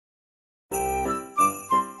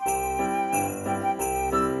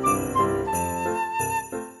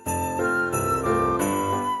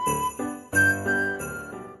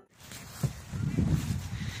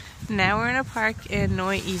now we're in a park in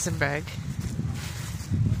Neu Isenburg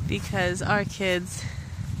because our kids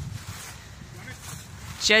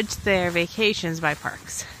judge their vacations by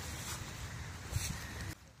parks.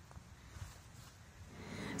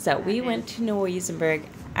 So we went to Neu Isenburg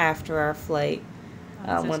after our flight.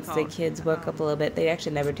 Once the kids woke up a little bit, they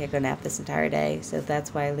actually never take a nap this entire day, so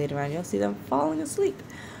that's why later on you'll see them falling asleep.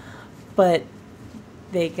 But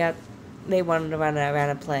they wanted to run around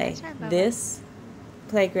and play. This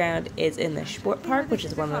playground is in the sport park, which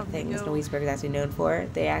is one of the things Neu Isenburg is actually known for.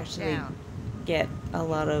 They actually get a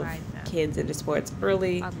lot of kids into sports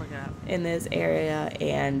early in this area,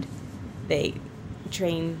 and they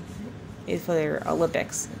train for their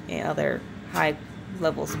Olympics and other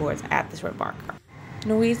high-level sports at the sport park.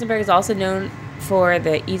 Neu Isenburg is also known for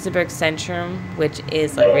the Isenburg Centrum, which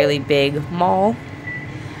is a really big mall.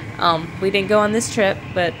 We didn't go on this trip,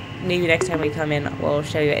 but maybe next time we come in, we'll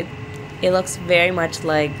show you it. It looks very much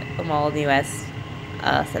like a mall in the U.S.,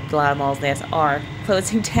 except a lot of malls in the U.S. are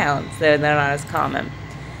closing down, so they're not as common.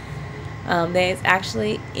 It's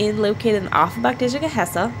actually located in Offenbach district of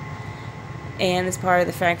Hesse, and is part of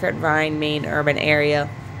the Frankfurt-Rhine main urban area.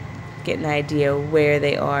 Get an idea where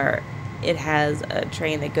they are. It has a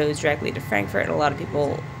train that goes directly to Frankfurt, and a lot of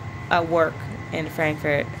people work in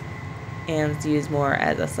Frankfurt, and it's used more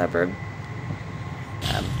as a suburb.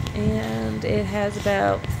 And it has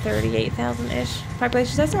about 38,000-ish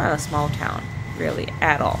population. So that's not a small town, really,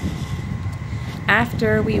 at all.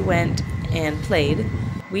 After we went and played,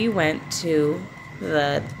 we went to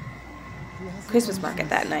the Christmas market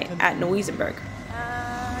that night at Neu Isenburg.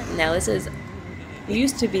 Now this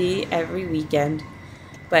used to be every weekend,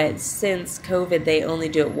 but since COVID they only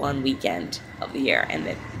do it one weekend of the year, and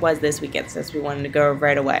it was this weekend since we wanted to go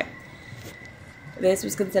right away. This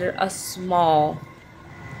was considered a small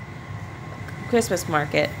Christmas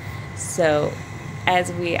market, so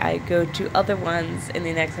as I go to other ones in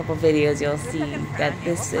the next couple videos, you'll see that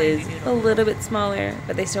this is a little bit smaller,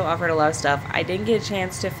 but they still offered a lot of stuff. I didn't get a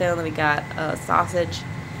chance to film, and we got sausage.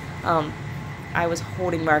 I was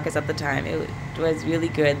holding Marcus at the time. It was really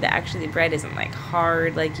good. The bread isn't like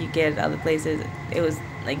hard like you get at other places. It was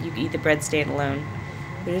like you could eat the bread standalone,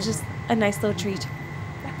 but it was just a nice little treat.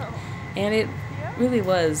 And it really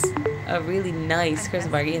was a really nice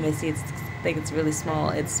Christmas market. And they see it's really small.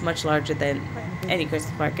 It's much larger than any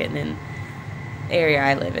Christmas market in the area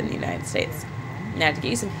I live in the United States. Now, to give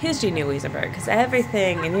you some history of Neu Isenburg, because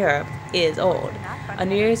everything in Europe is old.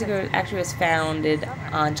 Neu Isenburg actually was founded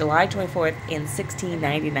on July 24th in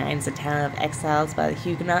 1699 as a town of exiles by the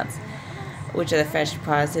Huguenots, which are the French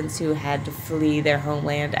Protestants who had to flee their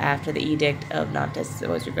homeland after the Edict of Nantes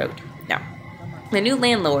was revoked. Now, the new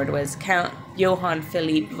landlord was Count Johann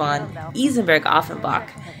Philipp von Isenburg-Offenbach,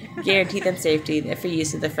 guaranteed them safety, the free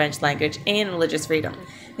use of the French language, and religious freedom.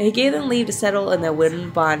 And he gave them leave to settle in the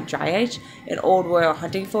Wittenbahn Dreieich, an old royal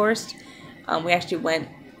hunting forest. We actually went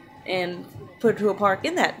and put to a park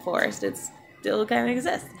in that forest. It still kind of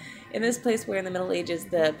exists. In this place where in the Middle Ages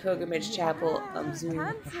the pilgrimage chapel zum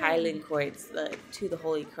Heiligenkreuz, to the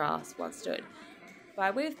Holy Cross, once stood.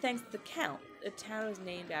 By way of thanks to the Count, the town was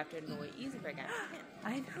named after Neu Isenburg.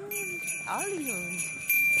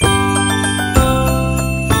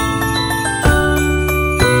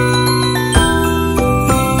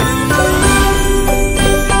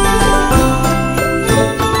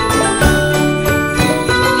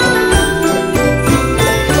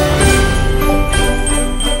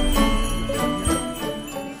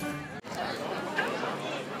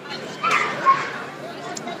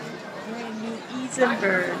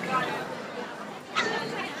 Isenburg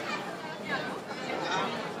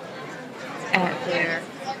at their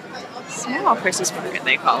small Christmas market,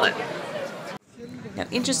 they call it. Now,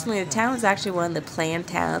 interestingly, the town was actually one of the planned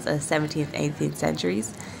towns of the 17th and 18th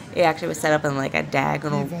centuries. It actually was set up in like a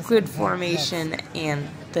diagonal grid formation, and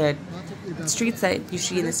the streets that you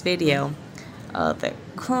see in this video, the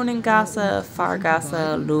Kronengasse,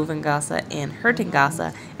 Fahrgasse, Löwengasse, and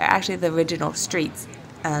Hirtengasse, are actually the original streets,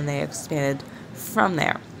 and they expanded from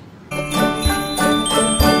there.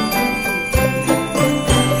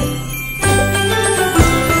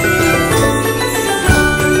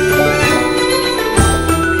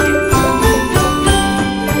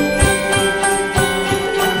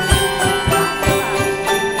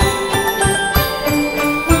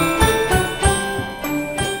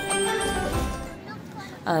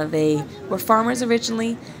 They were farmers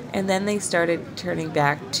originally, and then they started turning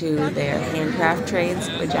back to their handcraft trades,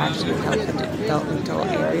 which actually helped the developmental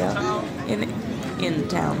area in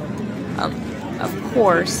town. Of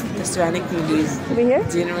course, the surrounding communities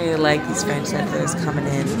didn't really like these French settlers coming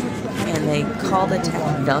in, and they called the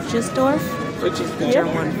town Welchersdorf, which is the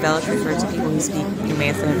German word Welsh, refers to people who speak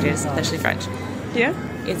advanced languages, especially French. Yeah.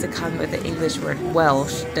 It's a comment with the English word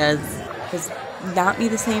Welsh does not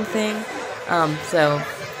mean the same thing. So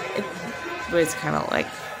it was kind of like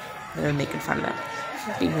they're making fun of them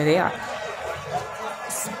being who they are.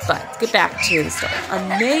 But get back to the story. On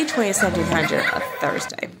May 20th, 1700, a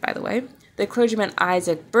Thursday, by the way, the clergyman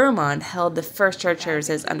Isaac Bermond held the first church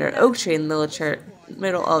services under an oak tree in the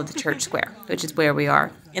middle of the church square, which is where we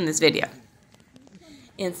are in this video.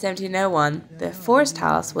 In 1701, the Forest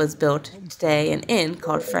House was built today an inn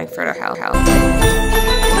called Frankfurter House.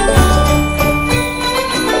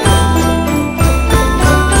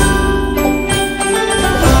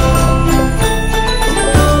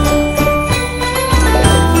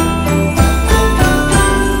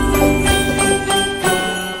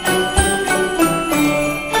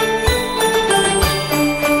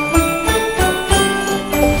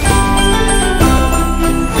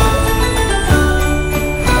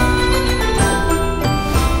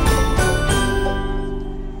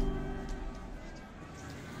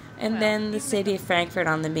 And then the city of Frankfurt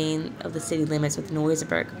on the main of the city limits with Neu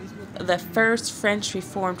Isenburg. The first French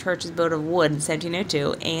Reformed church was built of wood in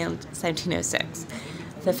 1702 and 1706.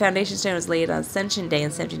 The foundation stone was laid on Ascension Day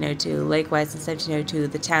in 1702. Likewise, in 1702,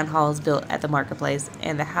 the town hall was built at the marketplace,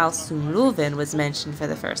 and the house zum Löwen was mentioned for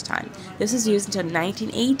the first time. This was used until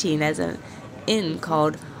 1918 as an inn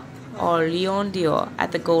called Au Lion d'Or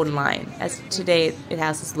at the Golden Lion, as today it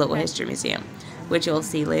houses the local history museum, which you'll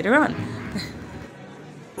see later on.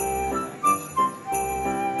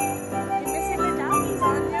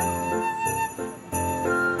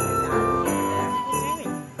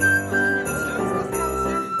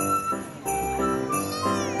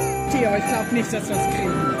 Ich glaube nicht, dass wir es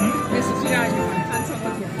kriegen. Mir ist es wieder eingefallen. Kannst du auch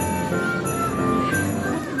hier.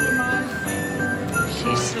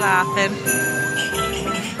 She's laughing.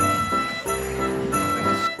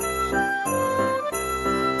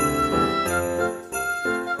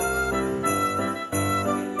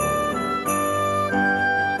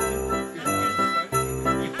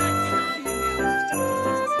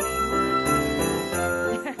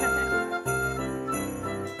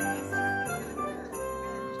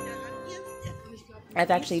 I've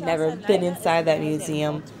actually never been inside that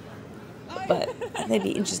museum, but it'd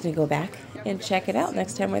be interesting to go back and check it out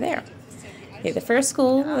next time we're there. Okay, the first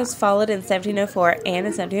school was followed in 1704 and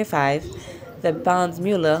in 1705. The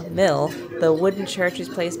Bondsmühle mill, the wooden church was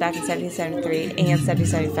placed back in 1773 and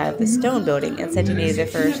 1775, the stone building, and 1780 the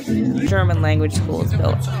first German language school was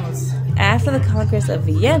built. After the Congress of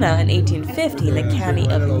Vienna in 1850, the county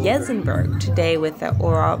of Isenburg, today with the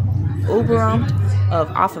Oberamt of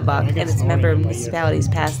Offenbach and its member municipalities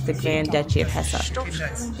passed the Grand Duchy of Hesse. In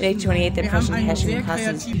 1828, the Prussian-Hessian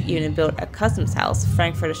Customs Union built a customs house,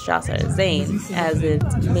 Frankfurter Strasse Zane, as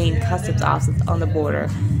its main customs office on the border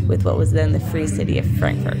with what was then the Free City of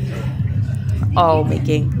Frankfurt, all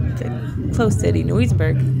making the close city, Neu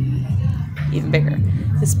Isenburg, even bigger.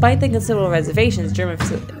 Despite the considerable reservations, German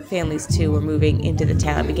families too were moving into the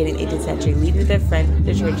town beginning in the 18th century, leading to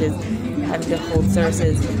the churches having to hold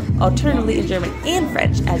services alternately in German and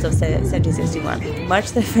French as of 1761, much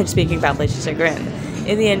to the French-speaking population's chagrin.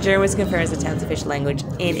 In the end, German was confirmed as the town's official language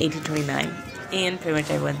in 1829, and pretty much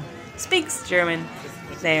everyone speaks German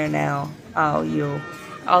there now. Oh, you'll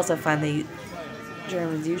also find that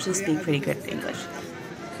Germans usually speak pretty good English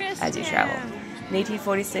as you travel. In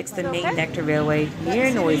 1846, the main Nectar Railway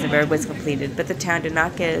near Neu Isenburg was completed, but the town did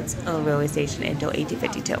not get its own railway station until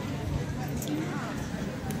 1852.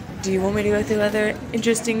 Do you want me to go through other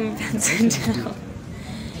interesting events in town?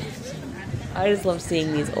 I just love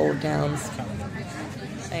seeing these old towns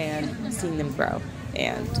and seeing them grow.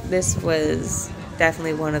 And this was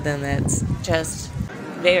definitely one of them that's just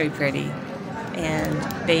very pretty.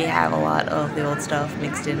 And they have a lot of the old stuff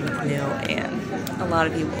mixed in with new, and a lot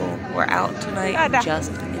of people were out tonight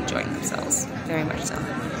just enjoying themselves. Very much so.